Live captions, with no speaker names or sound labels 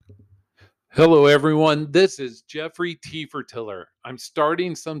Hello, everyone. This is Jeffrey T. Fertiller. I'm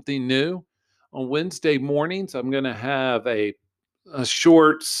starting something new. On Wednesday mornings, I'm going to have a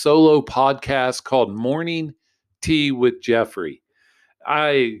short solo podcast called Morning Tea with Jeffrey.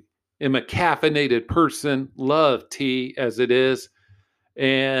 I am a caffeinated person, love tea as it is,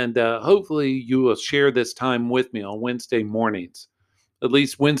 and hopefully you will share this time with me on Wednesday mornings, at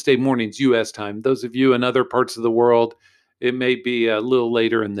least Wednesday mornings, U.S. time. Those of you in other parts of the world, it may be a little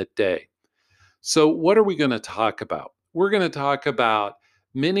later in the day. So, what are we going to talk about? We're going to talk about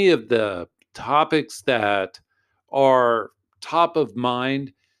many of the topics that are top of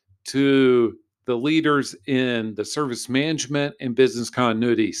mind to the leaders in the service management and business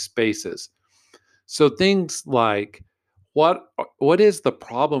continuity spaces. So, things like what is the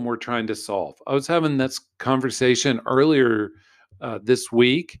problem we're trying to solve? I was having this conversation earlier this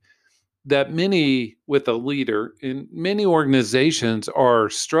week that many with a leader in many organizations are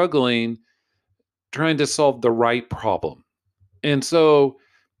struggling trying to solve the right problem. And so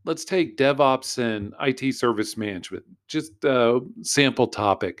let's take DevOps and IT service management, just a sample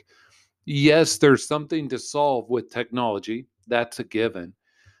topic. Yes, there's something to solve with technology. That's a given.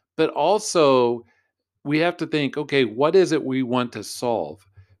 But also, we have to think, okay, what is it we want to solve?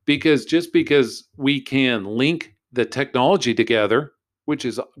 Because just because we can link the technology together, which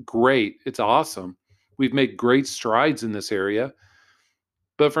is great, it's awesome. We've made great strides in this area.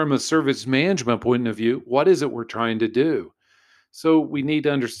 But from a service management point of view, what is it we're trying to do? So we need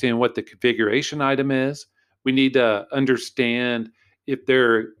to understand what the configuration item is. We need to understand if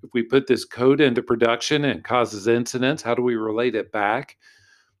we put this code into production and it causes incidents, how do we relate it back?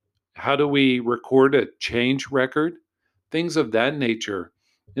 How do we record a change record? Things of that nature.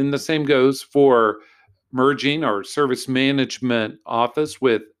 And the same goes for merging our service management office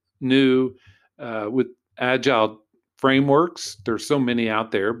with new with agile frameworks. There's so many out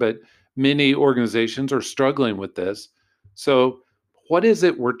there, but many organizations are struggling with this. So, what is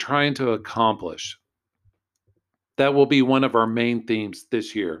it we're trying to accomplish? That will be one of our main themes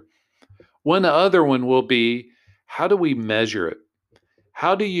this year. One other one will be, how do we measure it?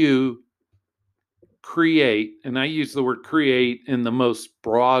 How do you create, and I use the word create in the most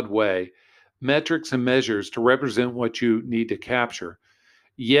broad way, metrics and measures to represent what you need to capture?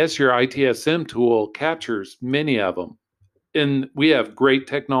 Yes, your ITSM tool captures many of them, and we have great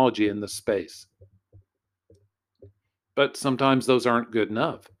technology in the space. But sometimes those aren't good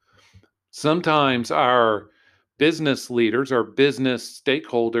enough. Sometimes our business leaders, our business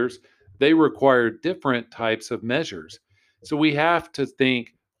stakeholders, they require different types of measures. So we have to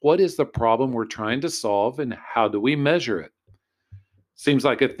think, what is the problem we're trying to solve and how do we measure it? Seems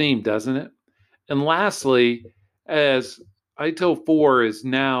like a theme, doesn't it? And lastly, as ITIL 4 is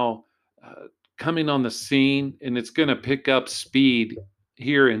now coming on the scene and it's going to pick up speed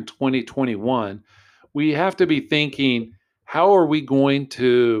here in 2021, we have to be thinking, how are we going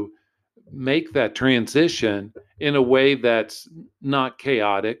to make that transition in a way that's not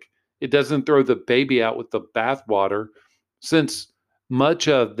chaotic? It doesn't throw the baby out with the bathwater, since much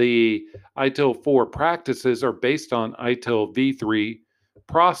of the ITIL 4 practices are based on ITIL v3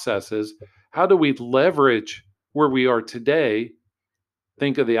 processes. How do we leverage where we are today?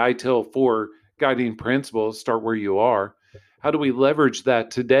 Think of the ITIL 4 guiding principles, start where you are. How do we leverage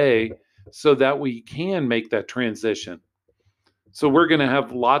that today so that we can make that transition? So we're going to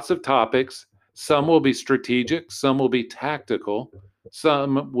have lots of topics. Some will be strategic, some will be tactical,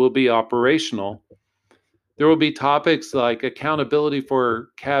 some will be operational. There will be topics like accountability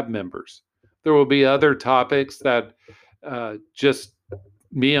for CAB members. There will be other topics that just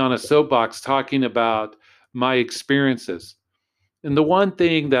me on a soapbox talking about my experiences. And the one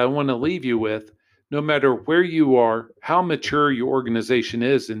thing that I want to leave you with, no matter where you are, how mature your organization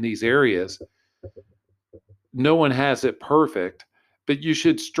is in these areas, no one has it perfect, but you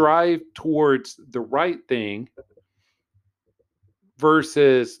should strive towards the right thing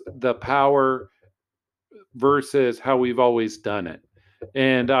versus the power versus how we've always done it.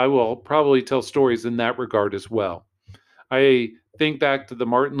 And I will probably tell stories in that regard as well. I think back to the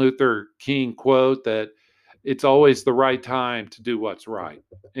Martin Luther King quote that it's always the right time to do what's right.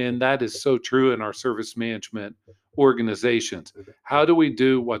 And that is so true in our service management organizations. How do we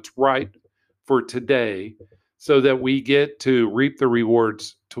do what's right for today so that we get to reap the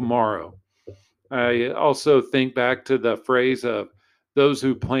rewards tomorrow? I also think back to the phrase of those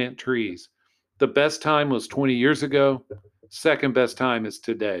who plant trees. The best time was 20 years ago, second best time is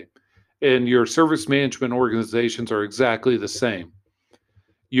today. And your service management organizations are exactly the same.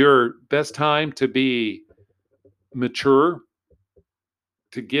 Your best time to be mature,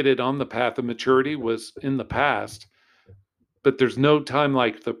 to get it on the path of maturity, was in the past, but there's no time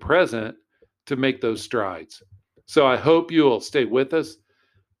like the present. to make those strides. So I hope you will stay with us.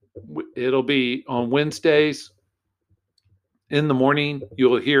 It'll be on Wednesdays in the morning.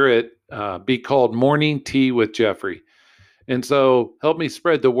 You'll hear it be called Morning Tea with Jeffrey. And so help me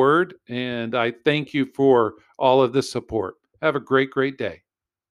spread the word. And I thank you for all of the support. Have a great, great day.